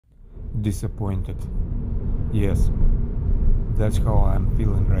disappointed. Yes, that's how I'm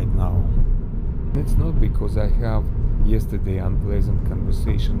feeling right now. It's not because I have yesterday unpleasant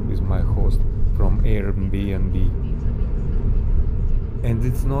conversation with my host from Airbnb. And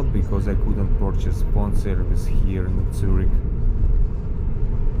it's not because I couldn't purchase phone service here in Zurich.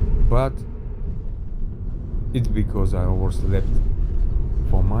 But it's because I overslept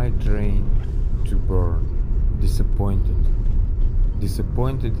for my train to Bern.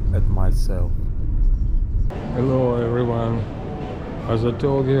 Disappointed at myself. Hello everyone. As I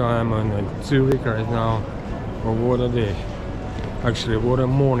told you, I'm in Zurich right now. Oh, what a day. Actually, what a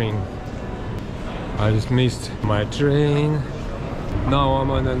morning. I just missed my train. Now I'm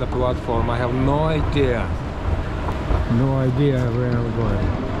on the platform. I have no idea where I'm going.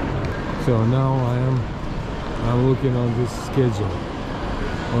 So now I'm looking on this schedule.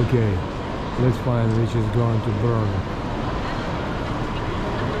 Okay, let's find which is going to Bern.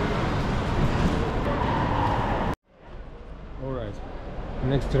 Alright,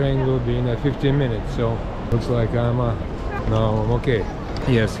 next train will be in 15 minutes, so looks like now I'm okay.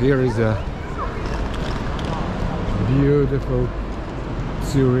 Yes, here is a beautiful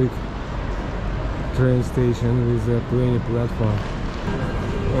Zurich train station with a plenty platform.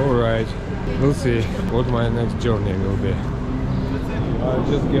 Alright, we'll see what my next journey will be. I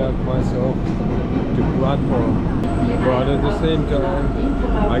just got myself to platform, but at the same time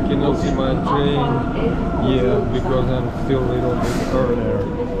I cannot see my train yet because I'm still a little bit earlier.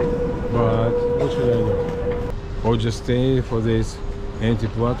 But what should I do? Or just stay for this empty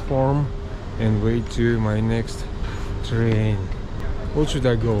platform and wait to my next train? Or should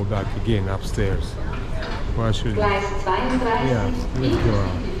I go back again upstairs? Why should I? Yeah, let's go.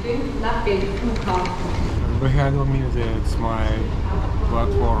 Behind of me, that's my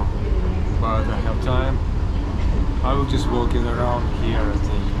platform, but I have time. I will just walk it around here, I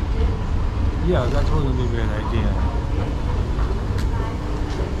think. Yeah, that wouldn't be a bad idea.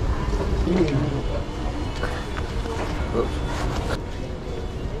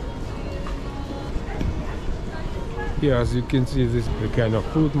 Yeah, as you can see, this is the kind of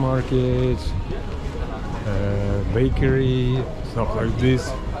food market, bakery, stuff like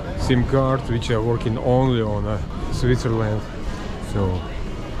this. SIM cards which are working only on Switzerland. So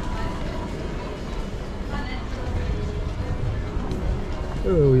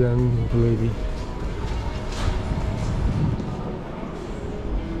oh, young lady.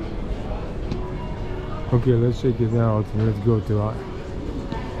 Okay, let's check it out. Let's go to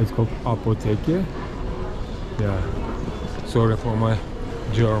it's called Apotheke. Yeah, sorry for my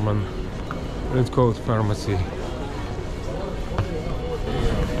German. Let's call it pharmacy.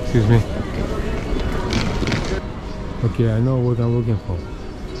 Excuse me. Okay, I know what I'm looking for.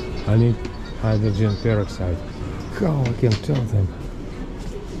 I need hydrogen peroxide. How I can tell them?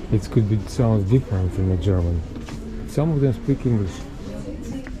 It could be sounds different in the German. Some of them speak English.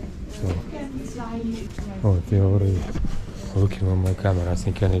 So. Oh, they're already looking on my camera. I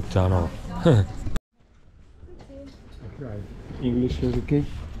think I need to turn off. Okay. English is okay?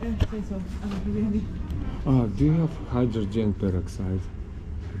 Do you have hydrogen peroxide?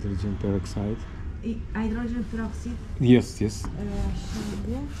 Hydrogen peroxide? Hydrogen peroxide? Yes.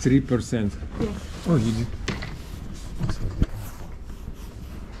 3%. Yes. Oh, you did.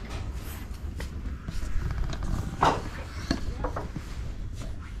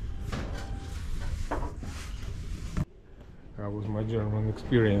 How was my German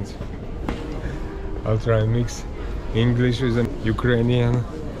experience? I'll try and mix English with Ukrainian,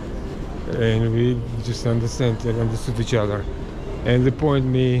 and we just understood each other. And they point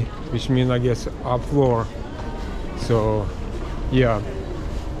me, which means I guess up floor. So yeah,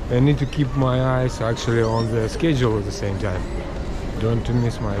 I need to keep my eyes actually on the schedule at the same time. Don't to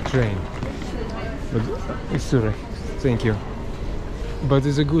miss my train. But it's Zurich, thank you. But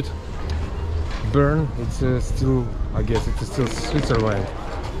it's a good Bern. It's still, I guess it's still Switzerland,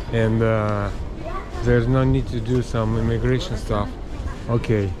 and there's no need to do some immigration stuff.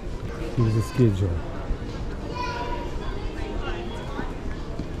 Okay, here's the schedule.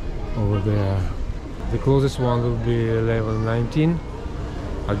 Over there, the closest one will be 11:19.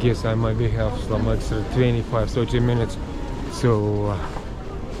 I guess I might have some extra 25-30 minutes. So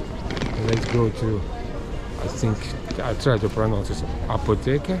let's go to, I think I try to pronounce this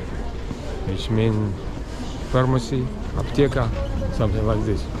Apotheke, which means pharmacy, apteka, something like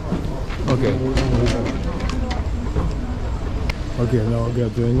this. Okay. Okay, now we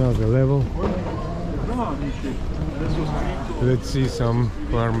got to another level. Let's see some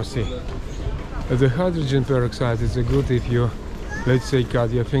pharmacy. The hydrogen peroxide is good if you, let's say, cut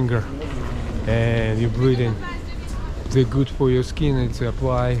your finger and you're bleeding. They're good for your skin. It's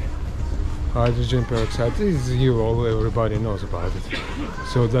apply hydrogen peroxide. Everybody knows about it.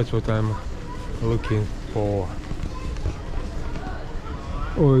 So that's what I'm looking for.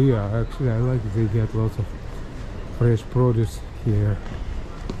 Oh yeah, actually I like they get lots of fresh produce here.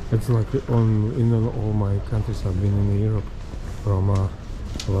 It's like in all my countries I've been in Europe from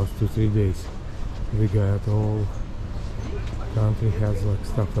last 2-3 days. We got all country has like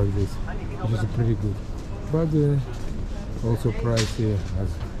stuff like this, which is pretty good, but also pricey as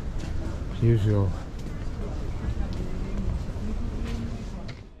usual.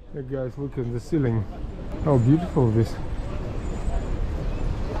 Hey guys, look at the ceiling. How beautiful this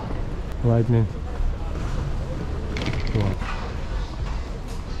lightning. Wow.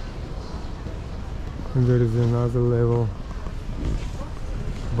 And there is another level,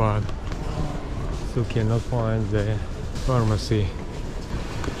 but still cannot find the pharmacy.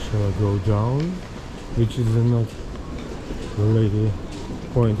 Shall I go down? Which is not the lady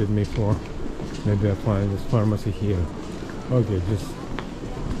pointed me for. Maybe I find this pharmacy here. Okay,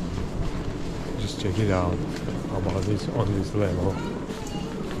 just check it out. How about this on this level?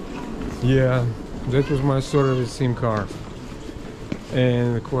 Yeah, that was my story with SIM card.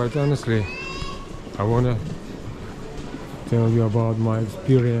 And quite honestly, I wanna tell you about my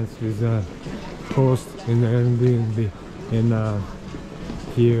experience with a host in Airbnb in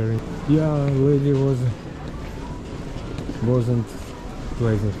here. Yeah, lady wasn't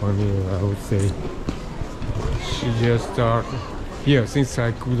pleasant for me, I would say. She just started. Yeah, since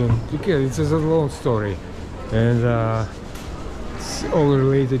I couldn't. Okay, it's a long story, and it's all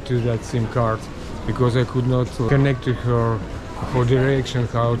related to that SIM card because I could not connect to her for direction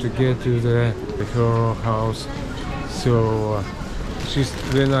how to get to her house. So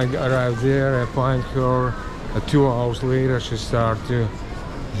when I arrived there, I find her 2 hours later. She started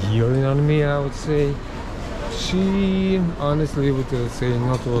yelling on me, I would say. She honestly would say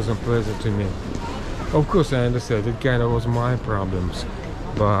not wasn't pleasant to me. Of course I understand it kind of was my problems,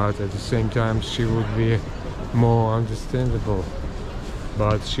 but at the same time she would be more understandable,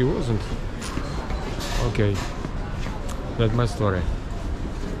 but she wasn't. Okay, that's my story.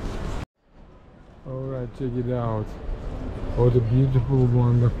 Alright, check it out. Oh, the beautiful,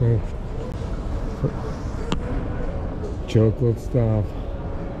 wonderful chocolate stuff.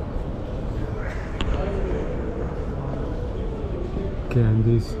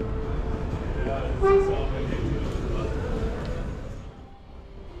 Candies.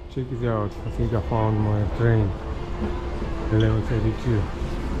 Check it out. I think I found my train 11:32,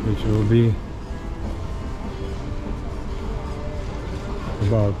 which will be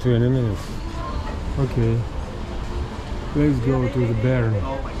about 20 minutes. Okay, let's go to the Bern,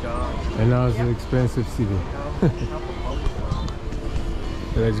 another expensive city.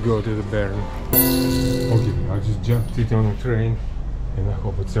 Let's go to the Bern. Okay, I just jumped it on a train and I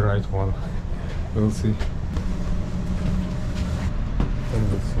hope it's the right one. We'll see. And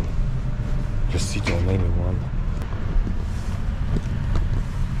we'll see. Just sit on anyone.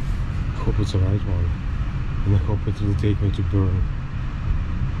 Hope it's the right one. And I hope it will take me to Bern,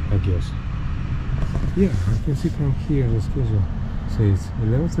 I guess. Yeah, I can see from here the schedule. Says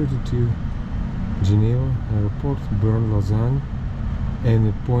 11:32, Geneva Airport, Bern, Lausanne, and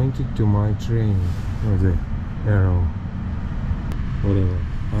it pointed to my train, or the arrow. Whatever,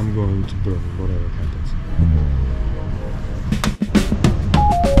 I'm going to Bern, whatever happens.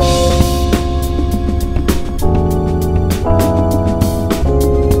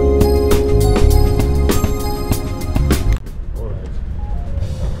 Alright,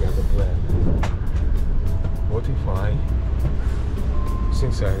 I've got a plan. What if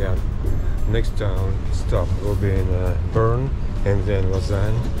since I got next town stop will be in Bern and then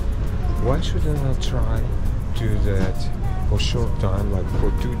Lausanne, why should I not try to that for short time, like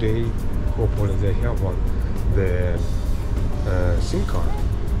for 2 days, hopefully they have one, the SIM card,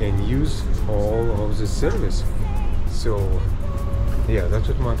 and use all of the service. So yeah, that's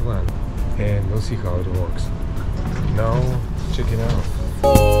what my plan, and we'll see how it works. Now check it out.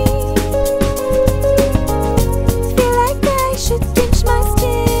 Feel like I should pinch my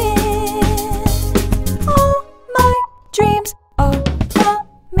skin. All my dreams are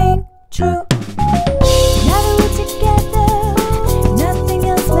coming true. Now that we're together, nothing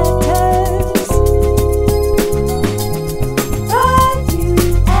else matters but you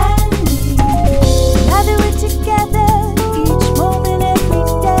and me. Now that we're together, each moment, every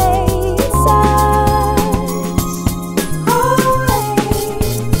day, it's us. Oh,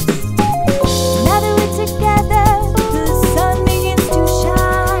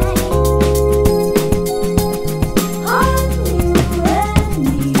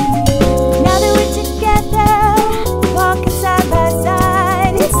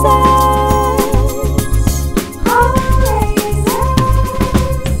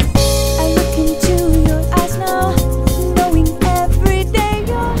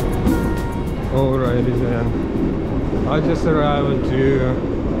 to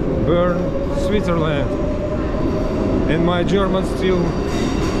Bern, Switzerland. And my German still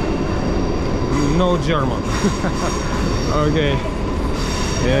no German. Okay.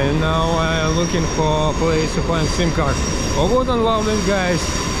 And now I'm looking for a place to find SIM card. Oh, what a lovely guys.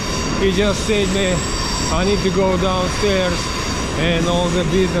 He just said me I need to go downstairs and all the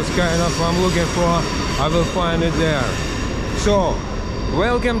business kind of I'm looking for, I will find it there. So,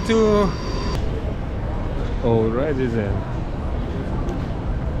 welcome to... Alrighty then.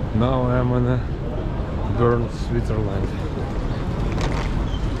 Now I'm in Bern, Switzerland.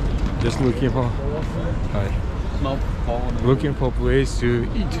 Just looking for... Hi. Looking for a place to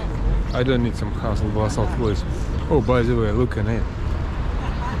eat. I don't need some hustle bustle place. Oh, by the way, look at it.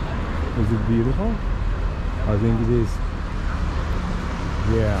 Is it beautiful? I think it is.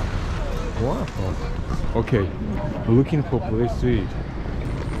 Yeah. Wonderful. Okay. Looking for a place to eat.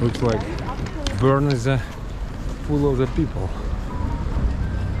 Looks like Bern is full of the people.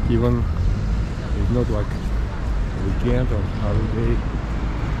 Even it's not like weekend or holiday.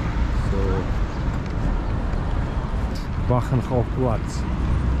 So Wachenhofplatz.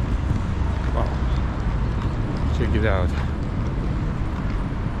 Wow. Check it out.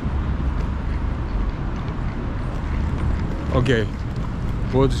 Okay.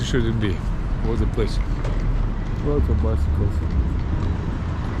 What should it be? What's the place? Lots of bicycles.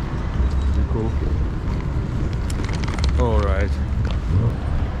 Pretty cool. Alright.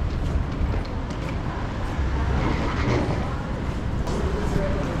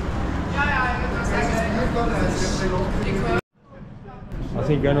 I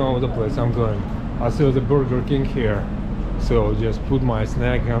think I know the place I'm going. I saw the Burger King here, so just put my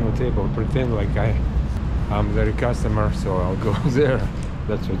snack on the table, pretend like I'm their customer, so I'll go there.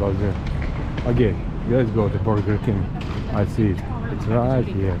 That's what I'll do. Okay, let's go to Burger King. I see it. It's right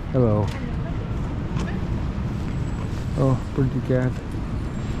here. Hello. Oh, pretty cat.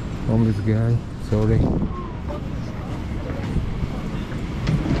 Homeless guy. Sorry.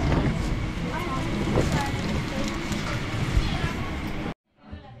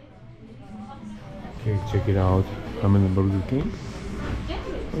 Okay, check it out. I'm in the Burger King.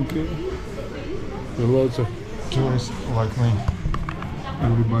 Okay. There are lots of tourists like me.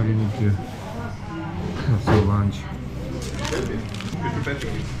 Everybody needs to have some lunch.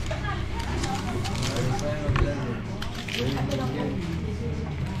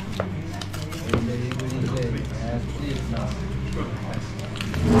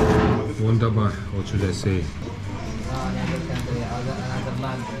 Wunderbar, what should I say?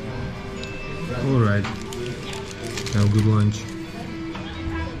 Alright, have good lunch.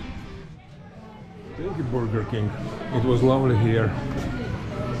 Thank you, Burger King. It was lovely here,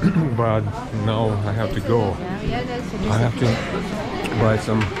 but now I have to go. I have to buy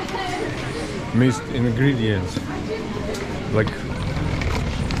some mixed ingredients. Like,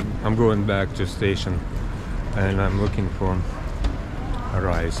 I'm going back to station and I'm looking for a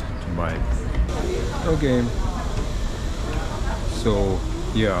rice to buy. Okay. So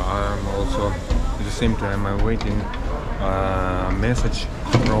yeah, I'm also at the same time I'm waiting a message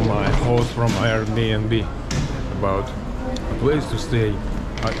from my host from Airbnb about a place to stay.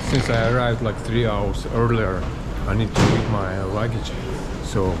 Since I arrived like 3 hours earlier, I need to leave my luggage.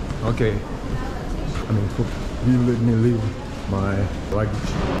 So okay, I mean, he let me leave my luggage.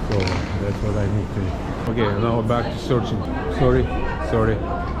 So that's what I need to. Okay, now back to searching. Sorry.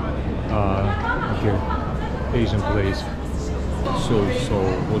 Okay, Asian place. So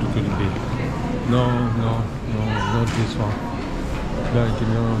what could it be? No, not this one. Thank you.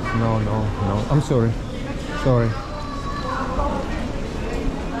 No. I'm sorry.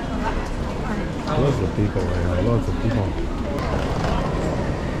 Lots of people here, lots of people.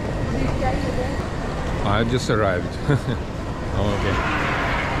 I just arrived.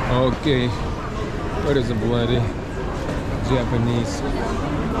 Okay. What is a bloody Japanese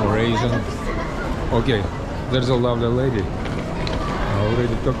or Asian? Okay, there's a lovely lady. I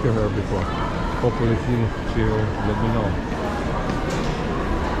already talked to her before. Hopefully she'll let me know.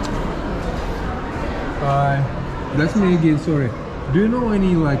 Hi, that's me again, sorry. Do you know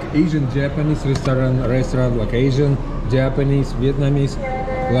any like Asian Japanese restaurant like Asian, Japanese, Vietnamese,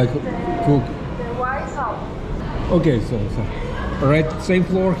 like cook? Okay, so right, same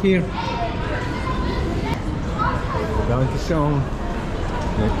floor here. Danke schön.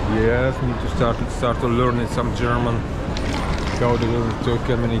 Yes, need to start to learn some German, how to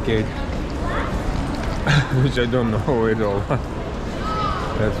communicate, which I don't know at all.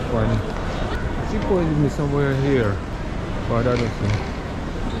 That's funny. She pointed me somewhere here, but I don't think.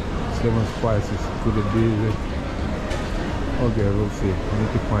 7 spices. Could it be that? Okay, we'll see. I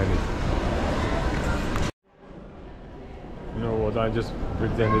need to find it. You know what? but I just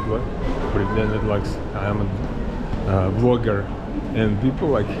pretended like I'm a vlogger, and people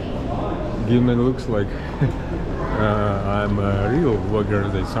like give me looks like I'm a real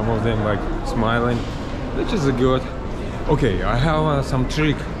vlogger. Some of them like smiling, which is good. Okay, I have some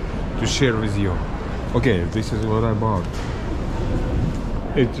trick to share with you. Okay, this is what I bought.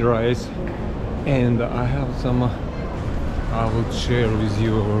 It's rice, and I have some. I will share with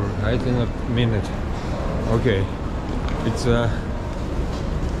you right in a minute. Okay, it's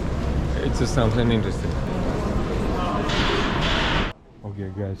something interesting.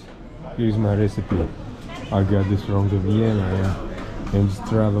 Okay, guys, here's my recipe. I got this from the Vienna. I'm just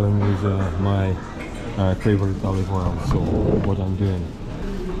traveling with my favorite olive oil. So what I'm doing,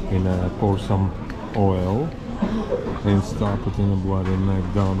 pour some oil and stop it in a bloody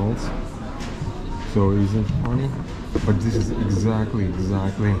McDonald's. So isn't it funny? But this is exactly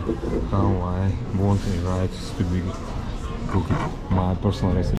how I want the rice to be cooked. My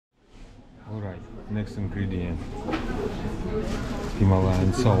personal recipe. Alright, next ingredient.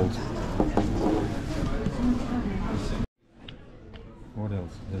 Himalayan salt. What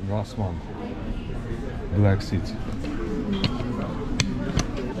else? The last one. Black seeds.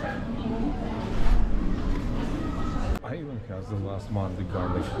 I even have the last one, the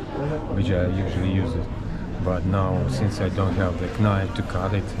garlic, which I usually use it. But now, since I don't have the knife to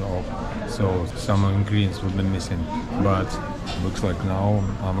cut it off, so some ingredients will be missing. But looks like now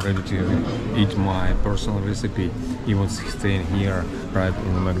I'm ready to eat my personal recipe, even staying here right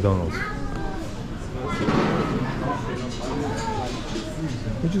in the McDonald's.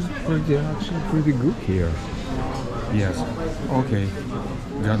 Which is actually pretty good here. Yes. Okay.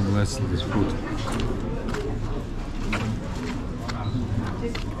 God bless this food.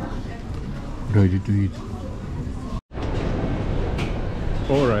 Ready to eat.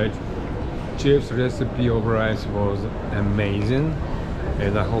 Alright, chef's recipe of rice was amazing,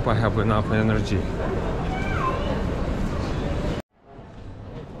 and I hope I have enough energy.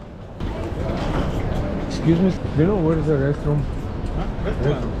 Excuse me, do you know where is the restroom?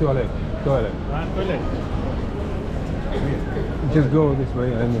 Toilet. Just go this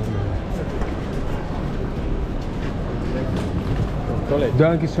way and toilet.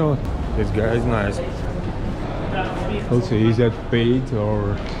 Thank you so much. This guy is nice. Also, is that paid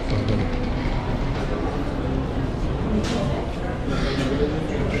or something?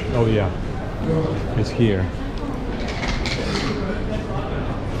 Oh yeah, it's here.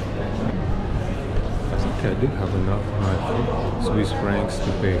 I think I do have enough Swiss francs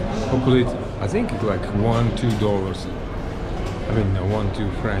to pay. Hopefully, I think it's like $1-2. I mean, no,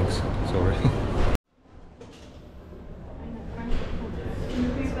 1-2 francs. Sorry.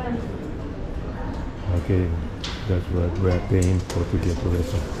 Okay. That's what we're paying for to get the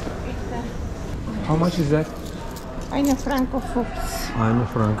restaurant. How much is that? Eine Frankenfuchs. Eine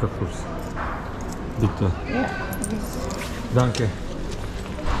Frankenfuchs. Bitte. Ja. Danke.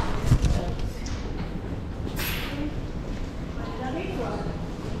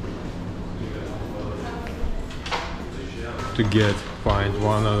 To find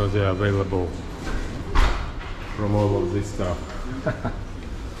one of the available from all of this stuff.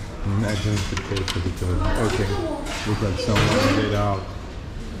 Imagine to pay for the toilet. Okay, look like someone laid out.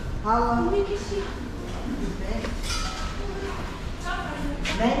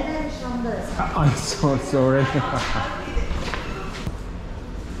 I'm so sorry.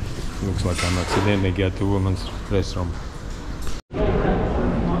 Looks like I'm accidentally get to women's restroom.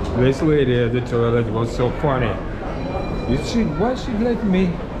 This lady at the toilet was so funny. Why she let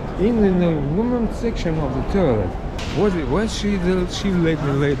me in the women's section of the toilet? Why she let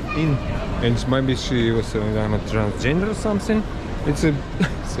me in? And maybe she was saying I'm a transgender or something. It's so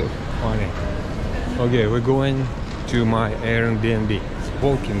funny. Okay, we're going to my Airbnb.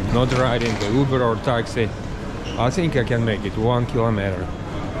 Walking, not riding the Uber or taxi. I think I can make it 1 kilometer.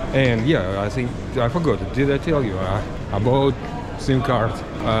 And yeah, I think I forgot. Did I tell you? I bought SIM card.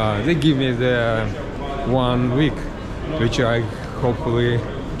 They give me the 1 week, which I hopefully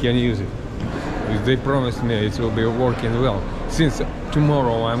can use it. They promised me it will be working well. Since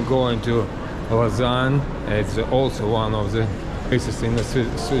tomorrow I'm going to Lausanne. It's also one of the places in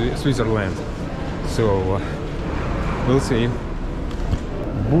Switzerland. So we'll see.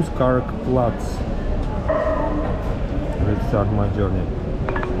 Buskarkplatz. Let's start my journey.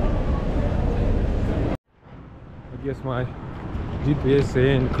 I guess my GPS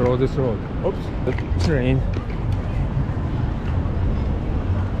saying cross this road. Oops, the train.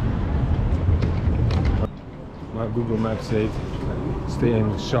 My Google Maps said stay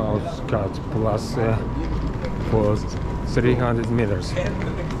in shortcut plus for 300 meters.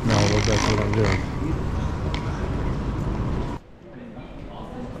 Now that's what I'm doing.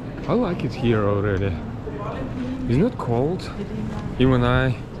 I like it here already. It's not cold. Even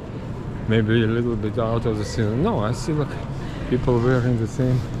I, maybe a little bit out of the season. No, I see like people wearing the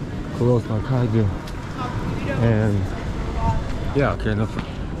same clothes like I do. And yeah, kind of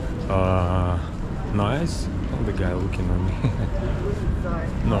nice. Oh, the guy looking at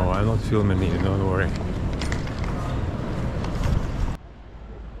me. No, I'm not filming you, don't worry.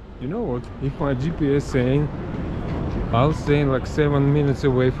 You know what? If my GPS saying I'll stay like 7 minutes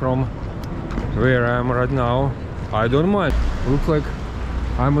away from where I am right now, I don't mind. Looks like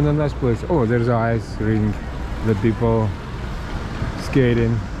I'm in a nice place. Oh, there's ice rink, the people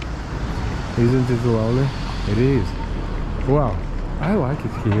skating. Isn't it lovely? It is. Wow, I like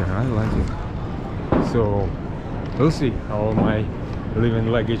it here. I like it. So we'll see how my living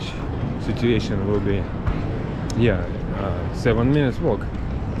luggage situation will be. Yeah, 7 minutes walk.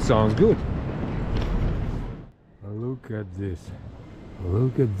 Sounds good. Look at this.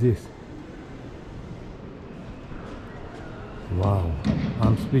 Look at this. Wow,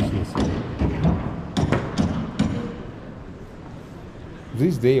 I'm speechless.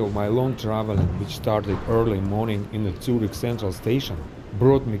 This day of my long traveling, which started early morning in the Zurich Central station,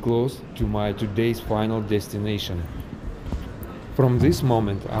 brought me close to my today's final destination. From this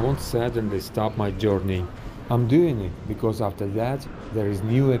moment, I won't suddenly stop my journey. I'm doing it because after that, there is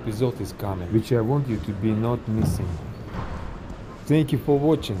new episode is coming, which I want you to be not missing. Thank you for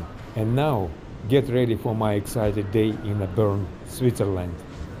watching, and now get ready for my excited day in Bern, Switzerland.